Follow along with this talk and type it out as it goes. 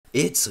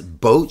It's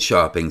boat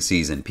shopping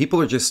season. People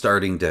are just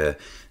starting to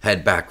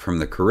head back from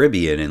the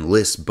Caribbean and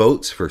list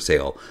boats for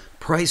sale.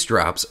 Price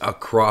drops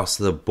across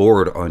the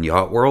board on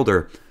Yacht World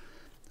are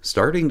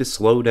starting to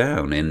slow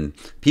down, and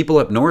people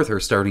up north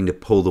are starting to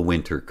pull the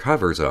winter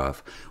covers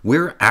off.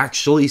 We're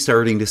actually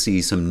starting to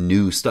see some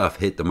new stuff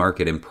hit the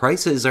market, and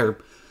prices are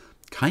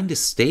kind of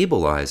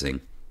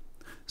stabilizing.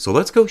 So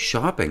let's go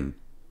shopping.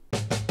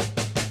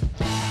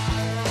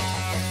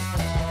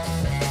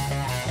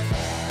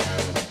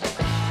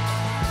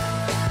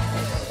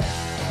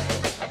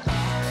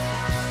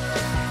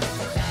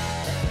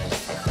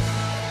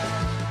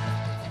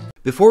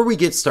 Before we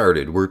get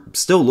started, we're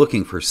still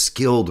looking for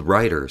skilled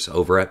writers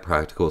over at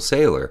Practical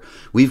Sailor.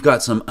 We've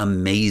got some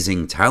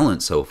amazing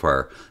talent so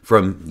far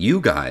from you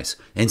guys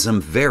and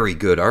some very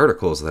good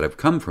articles that have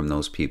come from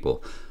those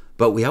people.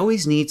 But we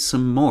always need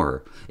some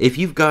more. If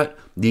you've got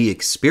the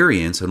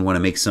experience and want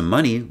to make some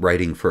money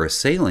writing for a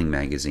sailing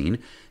magazine,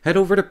 head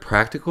over to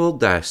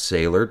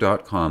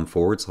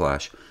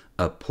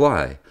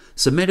practical-sailor.com/apply.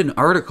 Submit an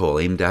article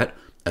aimed at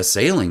a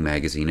sailing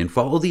magazine and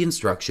follow the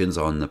instructions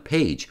on the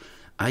page.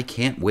 I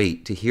can't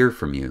wait to hear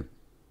from you.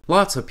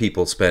 Lots of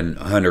people spend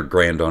 100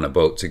 grand on a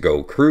boat to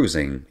go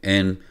cruising,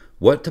 and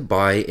what to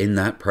buy in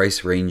that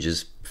price range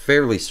is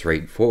fairly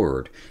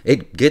straightforward.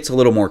 It gets a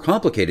little more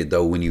complicated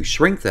though when you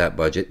shrink that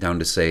budget down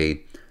to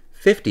say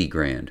 50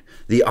 grand.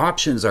 The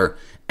options are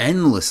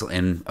endless,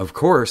 and of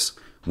course,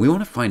 we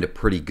want to find a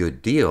pretty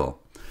good deal.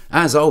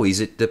 As always,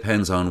 it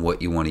depends on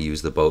what you want to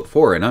use the boat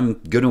for, and I'm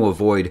going to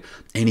avoid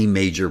any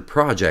major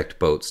project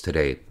boats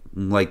today,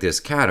 like this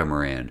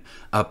Catamaran,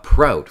 a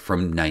Prout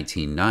from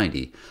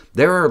 1990.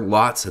 There are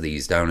lots of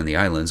these down in the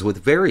islands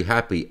with very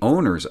happy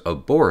owners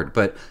aboard,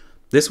 but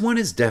this one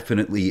is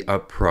definitely a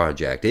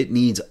project. It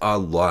needs a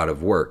lot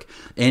of work,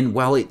 and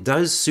while it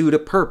does suit a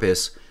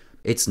purpose,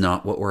 it's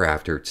not what we're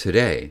after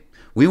today.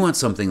 We want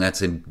something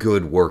that's in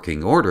good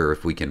working order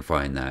if we can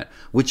find that,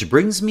 which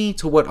brings me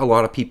to what a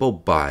lot of people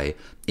buy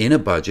in a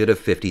budget of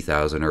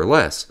 $50,000 or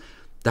less.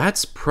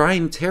 That's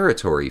prime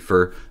territory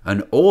for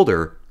an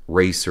older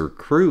racer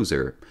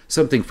cruiser,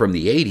 something from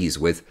the 80s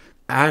with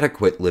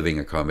adequate living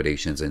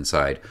accommodations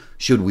inside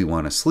should we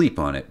want to sleep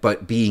on it,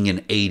 but being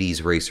an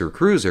 80s racer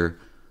cruiser,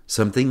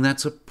 something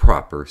that's a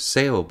proper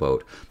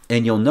sailboat.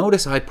 And you'll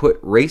notice I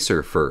put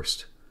racer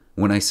first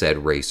when I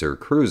said racer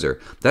cruiser.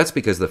 That's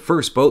because the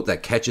first boat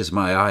that catches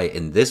my eye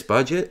in this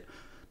budget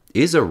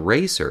is a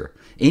racer.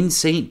 In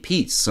St.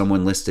 Pete's,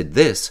 someone listed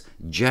this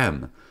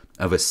gem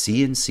of a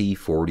C&C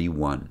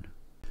 41.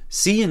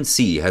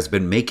 C&C has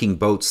been making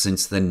boats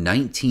since the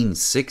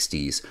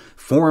 1960s,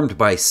 formed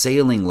by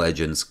sailing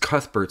legends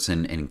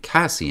Cuthbertson and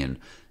Cassian,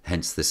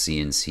 hence the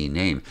C&C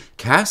name.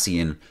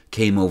 Cassian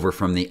came over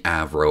from the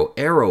Avro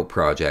Aero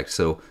project,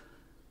 so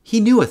he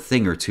knew a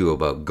thing or two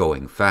about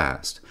going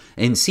fast.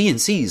 And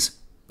C&Cs,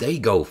 they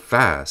go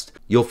fast.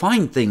 You'll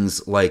find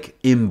things like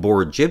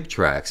inboard jib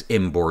tracks,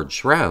 inboard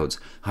shrouds,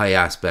 high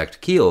aspect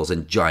keels,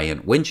 and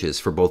giant winches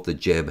for both the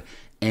jib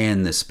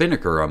and the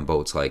spinnaker on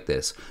boats like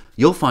this.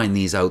 You'll find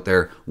these out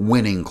there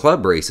winning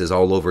club races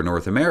all over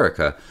North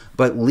America,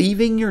 but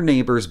leaving your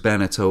neighbor's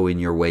Beneteau in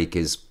your wake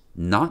is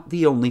not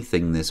the only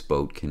thing this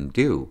boat can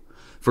do.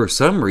 For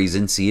some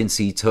reason,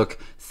 C&C took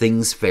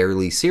things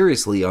fairly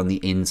seriously on the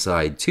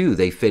inside too.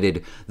 They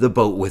fitted the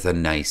boat with a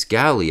nice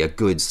galley, a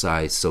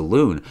good-sized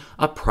saloon,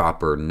 a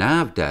proper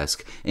nav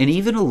desk, and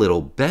even a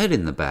little bed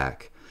in the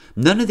back.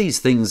 None of these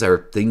things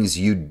are things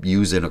you'd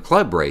use in a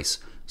club race.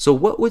 So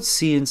what was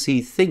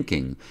C&C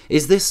thinking?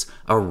 Is this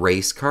a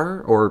race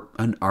car or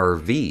an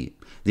RV?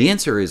 The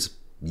answer is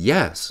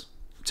yes,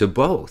 to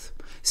both.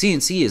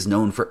 C&C is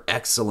known for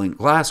excellent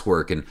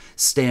glasswork and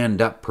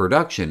stand-up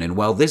production, and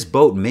while this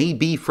boat may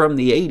be from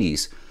the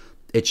 80s,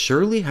 it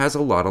surely has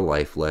a lot of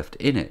life left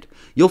in it.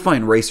 You'll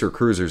find racer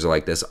cruisers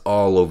like this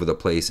all over the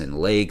place in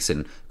lakes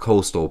and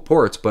coastal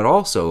ports, but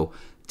also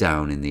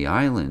down in the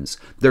islands.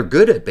 They're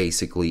good at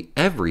basically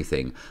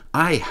everything.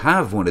 I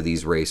have one of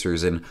these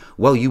racers, and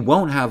while you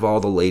won't have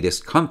all the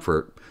latest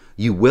comfort,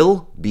 you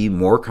will be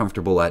more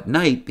comfortable at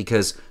night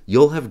because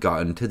you'll have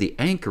gotten to the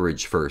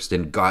anchorage first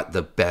and got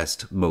the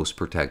best, most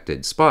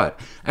protected spot.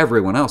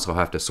 Everyone else will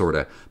have to sort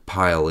of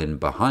pile in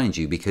behind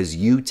you because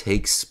you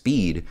take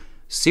speed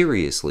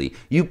seriously.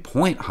 You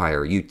point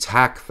higher, you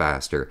tack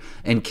faster,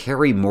 and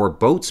carry more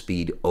boat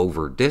speed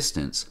over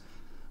distance.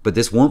 But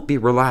this won't be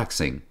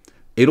relaxing.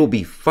 It'll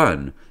be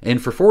fun,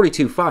 and for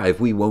 $42,500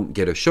 we won't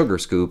get a sugar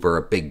scoop or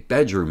a big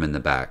bedroom in the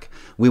back.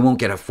 We won't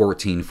get a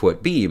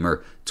 14-foot beam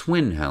or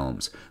twin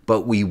helms,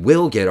 but we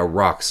will get a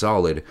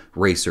rock-solid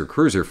racer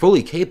cruiser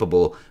fully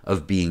capable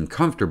of being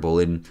comfortable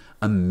in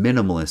a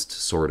minimalist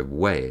sort of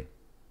way.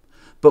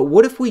 But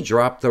what if we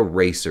drop the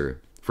racer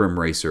from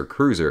racer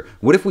cruiser?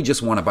 What if we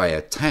just want to buy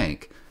a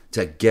tank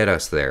to get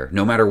us there,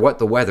 no matter what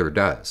the weather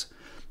does?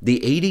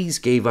 The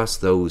 80s gave us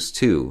those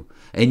too.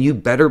 And you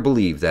better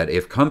believe that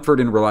if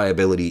comfort and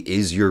reliability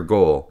is your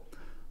goal,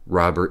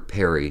 Robert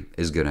Perry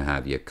is going to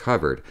have you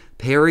covered.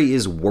 Perry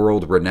is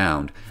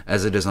world-renowned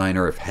as a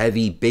designer of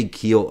heavy,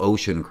 big-keel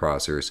ocean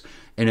crossers,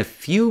 and a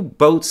few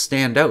boats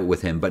stand out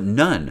with him, but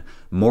none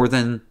more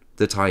than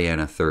the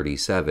Tayana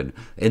 37.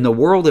 In the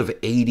world of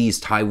 80s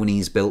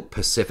Taiwanese-built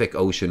Pacific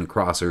Ocean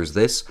crossers,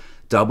 this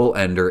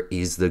double-ender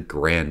is the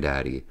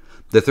granddaddy.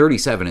 The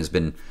 37 has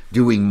been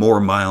doing more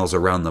miles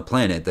around the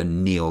planet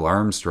than Neil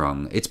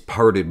Armstrong. It's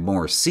parted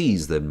more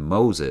seas than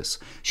Moses.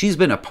 She's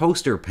been a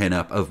poster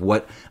pinup of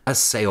what a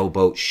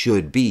sailboat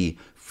should be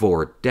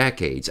for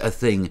decades, a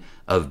thing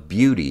of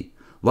beauty,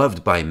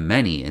 loved by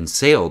many and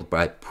sailed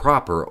by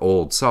proper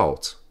old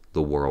salts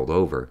the world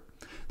over.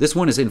 This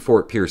one is in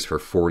Fort Pierce for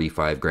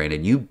 45 grand,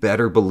 and you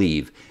better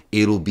believe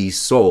it'll be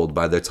sold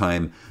by the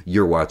time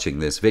you're watching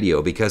this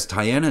video, because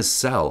Tayanas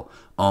sell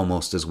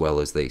almost as well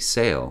as they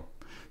sail.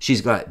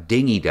 She's got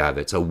dinghy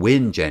davits, a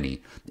wind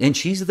jenny, and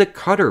she's the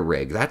cutter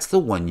rig. That's the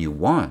one you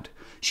want.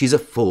 She's a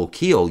full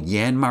keel,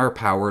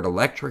 Yanmar-powered,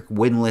 electric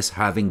windlass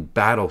having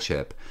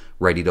battleship,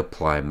 ready to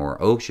ply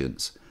more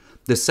oceans.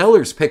 The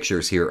seller's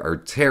pictures here are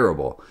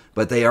terrible,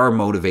 but they are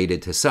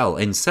motivated to sell,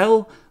 and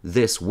sell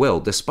this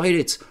will, despite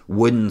its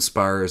wooden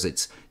spars,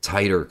 its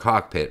tighter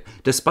cockpit,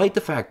 despite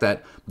the fact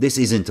that this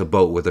isn't a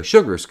boat with a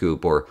sugar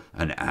scoop or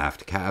an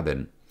aft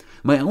cabin.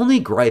 My only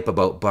gripe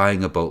about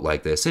buying a boat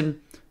like this, and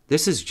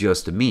this is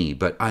just me,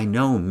 but I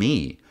know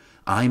me,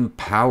 I'm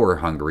power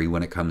hungry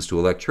when it comes to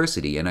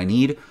electricity, and I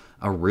need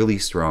a really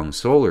strong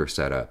solar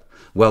setup.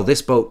 Well,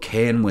 this boat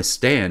can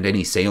withstand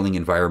any sailing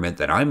environment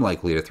that I'm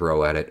likely to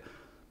throw at it.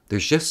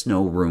 There's just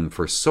no room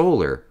for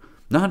solar,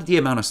 not the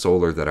amount of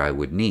solar that I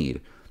would need.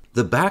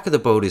 The back of the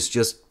boat is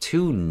just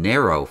too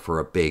narrow for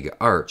a big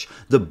arch.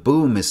 The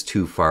boom is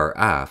too far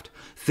aft.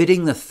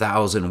 Fitting the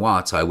 1,000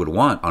 watts I would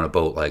want on a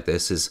boat like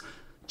this is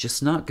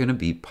just not going to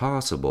be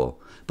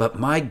possible. But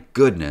my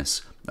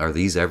goodness, are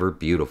these ever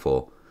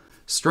beautiful.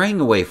 Straying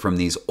away from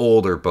these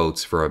older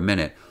boats for a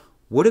minute,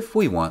 what if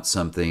we want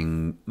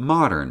something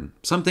modern,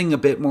 something a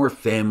bit more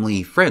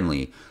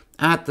family-friendly,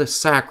 at the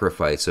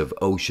sacrifice of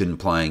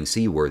ocean-plying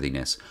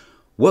seaworthiness?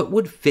 What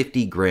would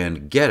 50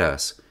 grand get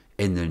us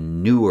in the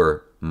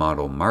newer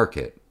model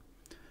market?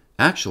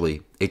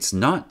 Actually, it's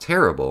not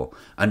terrible.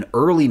 An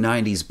early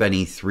 90s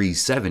Benny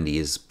 370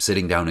 is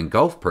sitting down in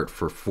Gulfport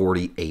for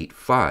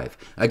 $48,500.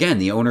 Again,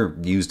 the owner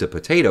used a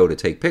potato to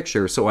take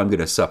pictures, so I'm going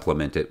to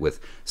supplement it with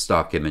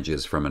stock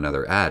images from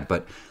another ad.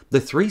 But the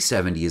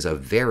 370 is a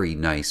very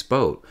nice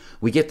boat.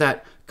 We get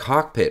that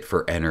cockpit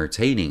for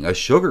entertaining, a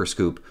sugar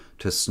scoop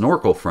to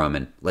snorkel from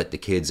and let the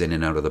kids in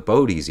and out of the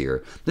boat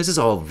easier. This is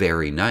all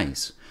very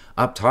nice.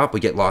 Up top,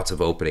 we get lots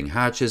of opening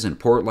hatches and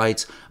port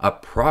lights, a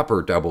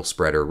proper double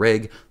spreader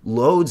rig,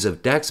 loads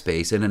of deck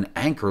space, and an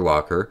anchor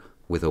locker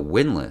with a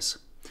windlass.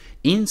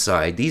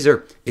 Inside, these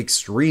are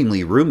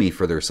extremely roomy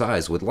for their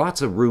size, with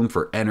lots of room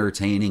for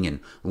entertaining and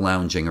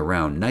lounging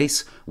around.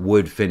 Nice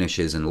wood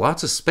finishes and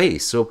lots of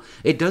space, so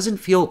it doesn't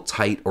feel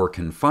tight or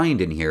confined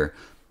in here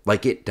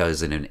like it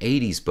does in an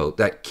 80s boat.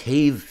 That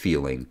cave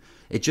feeling,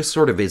 it just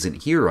sort of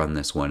isn't here on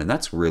this one, and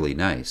that's really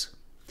nice.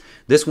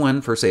 This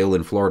one for sale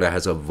in Florida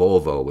has a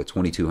Volvo with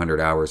 2,200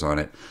 hours on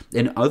it,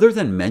 and other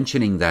than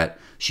mentioning that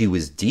she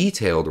was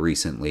detailed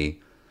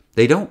recently,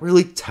 they don't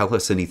really tell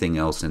us anything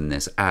else in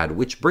this ad,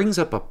 which brings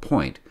up a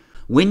point.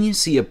 When you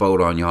see a boat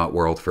on Yacht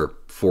World for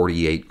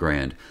 48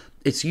 grand,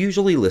 it's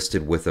usually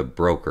listed with a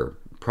broker,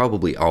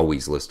 probably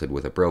always listed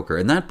with a broker,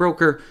 and that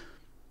broker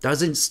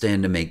doesn't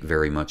stand to make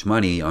very much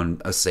money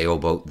on a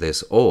sailboat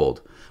this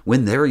old,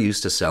 when they're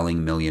used to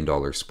selling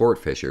million-dollar sport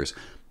fishers.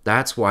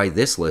 That's why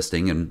this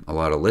listing, and a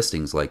lot of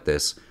listings like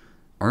this,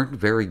 aren't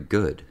very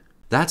good.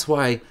 That's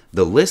why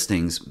the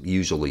listings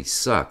usually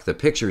suck. The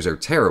pictures are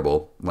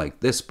terrible, like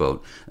this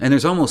boat, and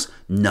there's almost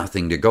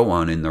nothing to go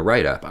on in the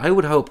write-up. I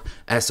would hope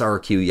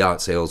SRQ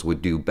Yacht Sales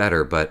would do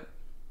better, but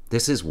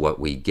this is what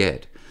we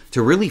get.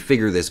 To really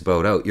figure this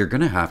boat out, you're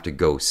going to have to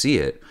go see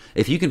it.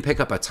 If you can pick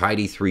up a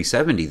tidy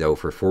 370, though,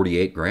 for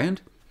 48 grand,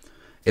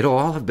 it'll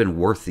all have been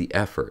worth the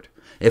effort.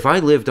 If I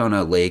lived on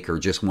a lake or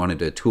just wanted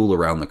to tool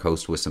around the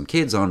coast with some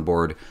kids on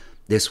board,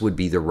 this would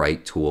be the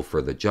right tool for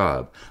the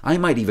job. I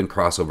might even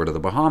cross over to the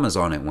Bahamas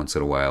on it once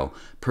in a while,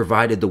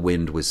 provided the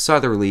wind was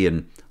southerly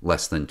and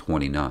less than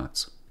 20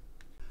 knots.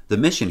 The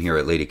mission here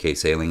at Lady K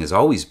Sailing has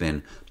always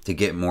been to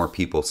get more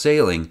people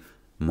sailing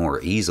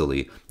more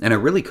easily, and I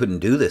really couldn't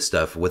do this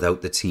stuff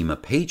without the team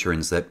of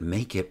patrons that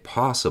make it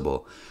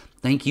possible.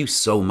 Thank you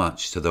so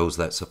much to those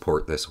that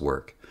support this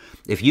work.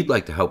 If you'd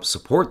like to help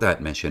support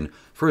that mission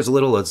for as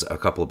little as a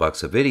couple of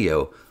bucks a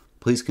video,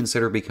 please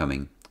consider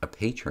becoming a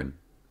patron.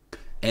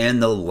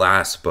 And the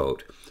last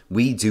boat.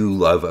 We do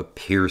love a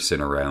Pearson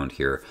around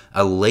here.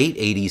 A late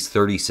 80s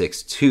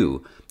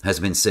 36-2 has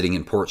been sitting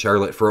in Port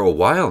Charlotte for a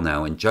while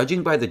now, and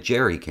judging by the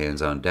jerry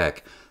cans on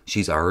deck,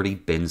 she's already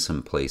been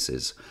some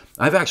places.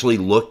 I've actually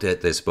looked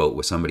at this boat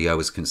with somebody I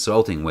was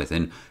consulting with,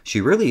 and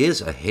she really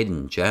is a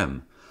hidden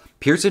gem.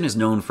 Pearson is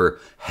known for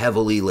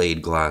heavily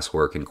laid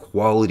glasswork and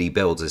quality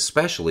builds,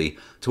 especially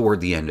toward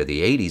the end of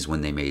the 80s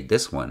when they made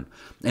this one.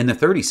 And the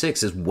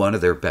 36 is one of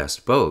their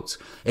best boats.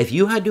 If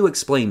you had to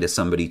explain to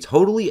somebody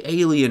totally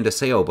alien to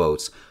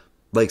sailboats,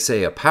 like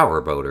say a power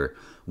boater,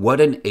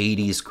 what an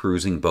 80s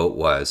cruising boat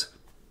was,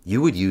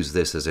 you would use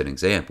this as an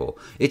example.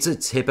 It's a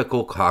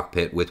typical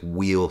cockpit with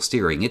wheel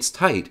steering. It's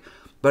tight,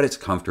 but it's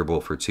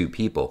comfortable for 2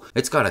 people.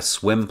 It's got a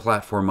swim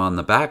platform on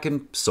the back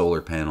and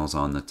solar panels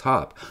on the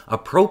top, a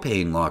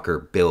propane locker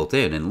built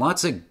in, and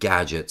lots of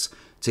gadgets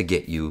to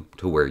get you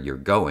to where you're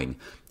going.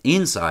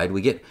 Inside,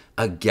 we get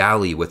a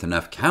galley with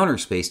enough counter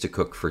space to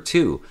cook for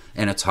 2,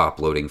 and a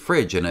top-loading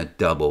fridge and a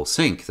double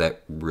sink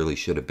that really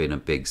should have been a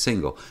big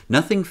single.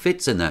 Nothing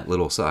fits in that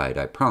little side,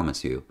 I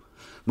promise you.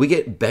 We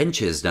get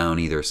benches down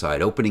either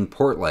side, opening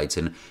port lights,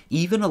 and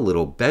even a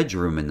little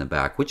bedroom in the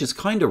back, which is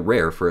kind of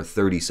rare for a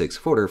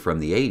 36-footer from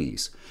the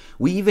 80s.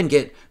 We even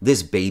get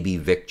this baby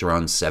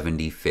Victron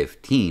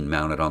 7015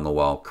 mounted on the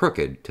wall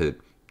crooked to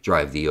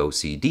drive the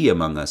OCD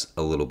among us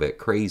a little bit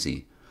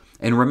crazy.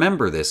 And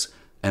remember this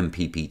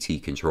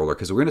MPPT controller,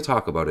 because we're going to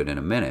talk about it in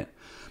a minute.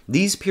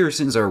 These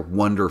Pearsons are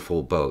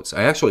wonderful boats.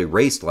 I actually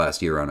raced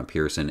last year on a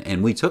Pearson,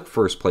 and we took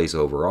first place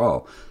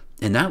overall.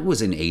 And that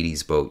was an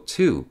 80s boat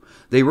too.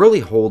 They really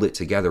hold it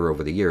together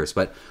over the years,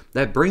 but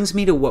that brings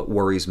me to what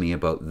worries me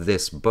about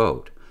this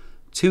boat.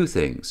 2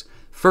 things.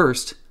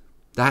 First,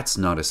 that's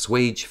not a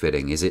swage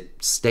fitting. Is it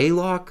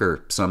Staylock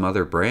or some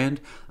other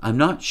brand? I'm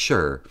not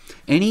sure.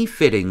 Any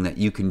fitting that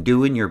you can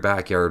do in your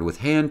backyard with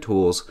hand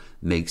tools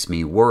makes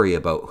me worry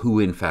about who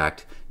in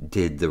fact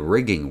did the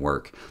rigging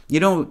work. You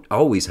don't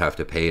always have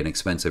to pay an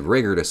expensive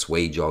rigger to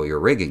swage all your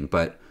rigging,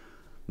 but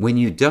when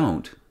you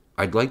don't,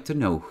 I'd like to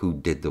know who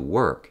did the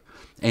work.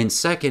 And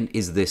second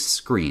is this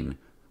screen.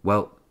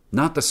 Well,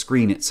 not the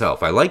screen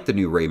itself. I like the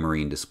new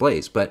Raymarine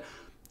displays, but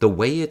the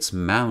way it's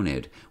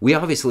mounted. We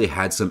obviously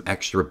had some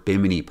extra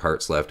bimini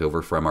parts left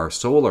over from our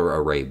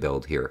solar array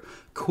build here.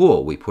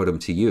 Cool, we put them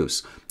to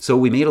use. So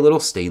we made a little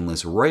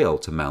stainless rail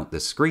to mount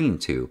the screen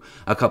to.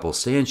 A couple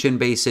stanchion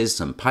bases,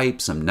 some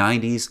pipes, some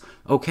 90s.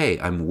 Okay,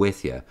 I'm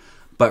with you.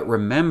 But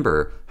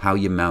remember how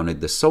you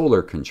mounted the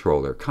solar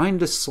controller.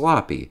 Kinda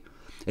sloppy.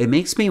 It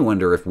makes me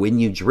wonder if when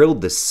you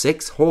drilled the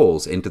 6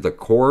 holes into the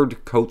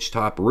cored coach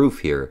top roof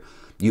here,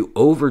 you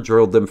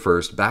over-drilled them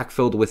first,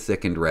 backfilled with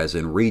thickened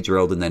resin,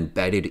 re-drilled, and then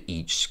bedded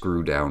each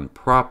screw down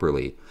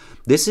properly.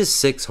 This is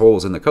 6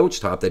 holes in the coach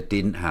top that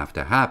didn't have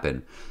to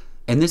happen.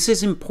 And this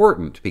is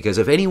important because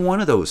if any one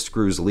of those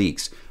screws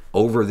leaks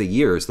over the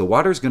years, the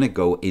water's going to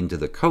go into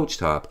the coach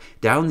top,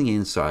 down the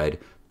inside,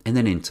 and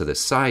then into the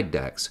side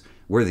decks,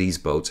 where these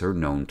boats are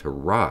known to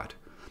rot.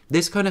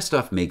 This kind of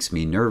stuff makes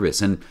me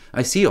nervous, and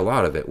I see a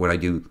lot of it when I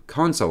do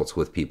consults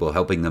with people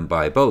helping them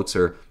buy boats,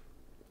 or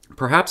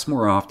perhaps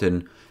more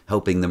often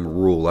helping them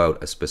rule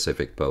out a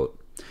specific boat.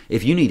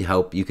 If you need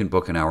help, you can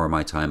book an hour of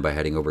my time by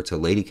heading over to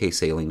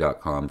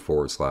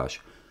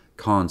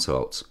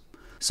ladyksailling.com/consults.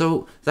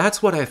 So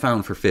that's what I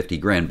found for 50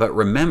 grand, but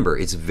remember,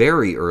 it's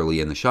very early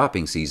in the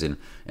shopping season,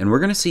 and we're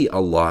going to see a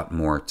lot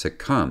more to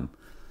come.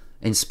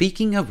 And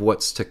speaking of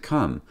what's to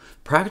come,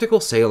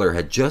 Practical Sailor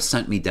had just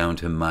sent me down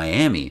to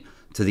Miami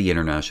to the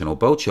International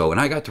Boat Show, and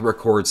I got to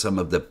record some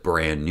of the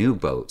brand new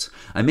boats.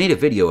 I made a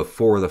video of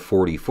 4 of the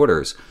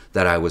 40-footers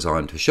that I was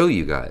on to show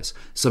you guys.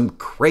 Some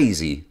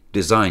crazy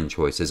design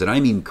choices, and I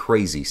mean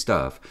crazy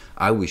stuff.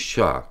 I was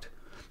shocked.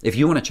 If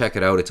you want to check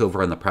it out, it's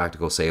over on the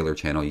Practical Sailor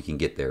channel. You can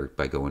get there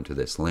by going to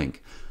this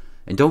link.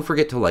 And don't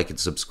forget to like and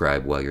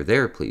subscribe while you're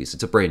there, please.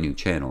 It's a brand new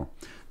channel.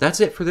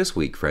 That's it for this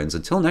week, friends.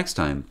 Until next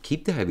time,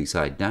 keep the heavy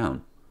side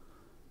down,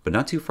 but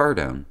not too far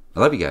down. I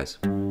love you guys.